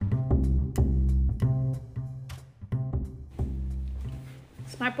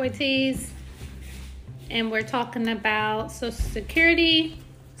Smart Boy Tees, and we're talking about Social Security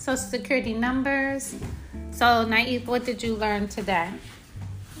numbers. So, Naive, what did you learn today?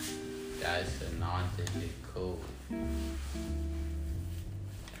 That's a non-digit code. It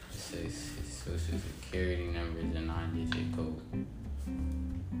says Social Security number is a non-digit code.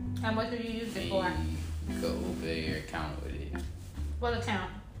 And what do you use it for? You go over your account with it. What account?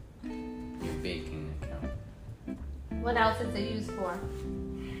 Your banking account. What else is it used for?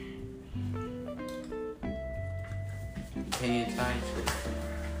 Paying taxes.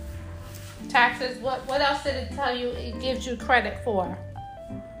 Taxes. What else did it tell you it gives you credit for?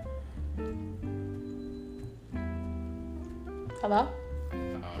 Hello? I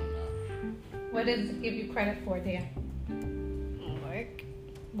don't know. What does it give you credit for, dear?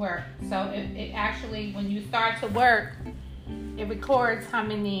 Work. So it actually, when you start to work, it records how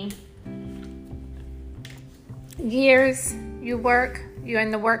many years you work. You're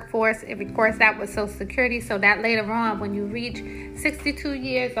in the workforce. It records that with Social Security, so that later on, when you reach 62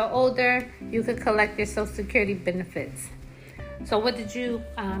 years or older, you could collect your Social Security benefits. So what did you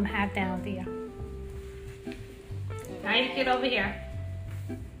have down there? Now you get over here.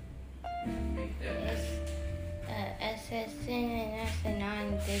 SSN, and that's a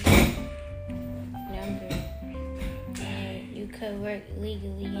non-digit number. And you could work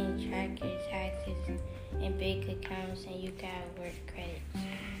legally and track your taxes and bank accounts, and you got work credits.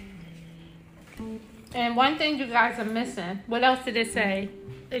 And one thing you guys are missing. What else did it say?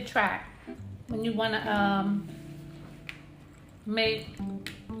 It track when you want to make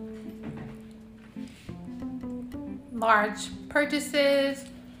large purchases,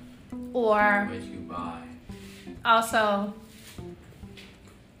 or What you buy. also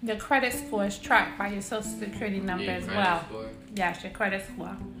your credit score is tracked by your Social Security number Your as credit well. score? Yes, your credit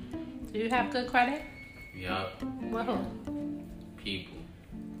score. Do you have good credit? Yup. With who? People.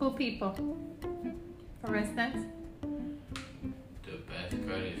 Who people? For instance? The best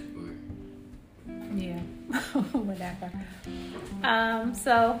credit score. Yeah, whatever.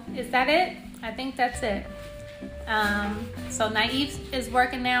 So is that it? I think that's it. So Naive is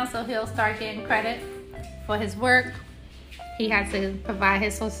working now, so he'll start getting credit for his work. He had to provide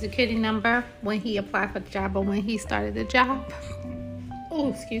his Social Security number when he applied for the job or when he started the job.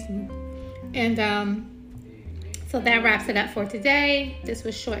 Oh, excuse me. And so that wraps it up for today. This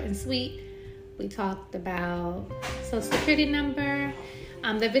was short and sweet. We talked about Social Security number.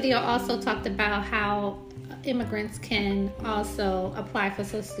 The video also talked about how immigrants can also apply for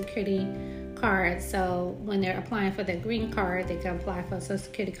Social Security cards. So when they're applying for their green card, they can apply for a Social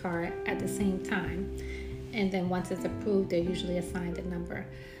Security card at the same time. And then once it's approved, they're usually assigned a number.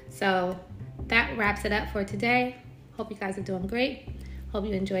 So that wraps it up for today. Hope you guys are doing great. Hope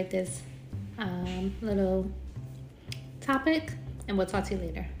you enjoyed this little topic, and we'll talk to you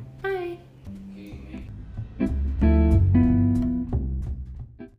later.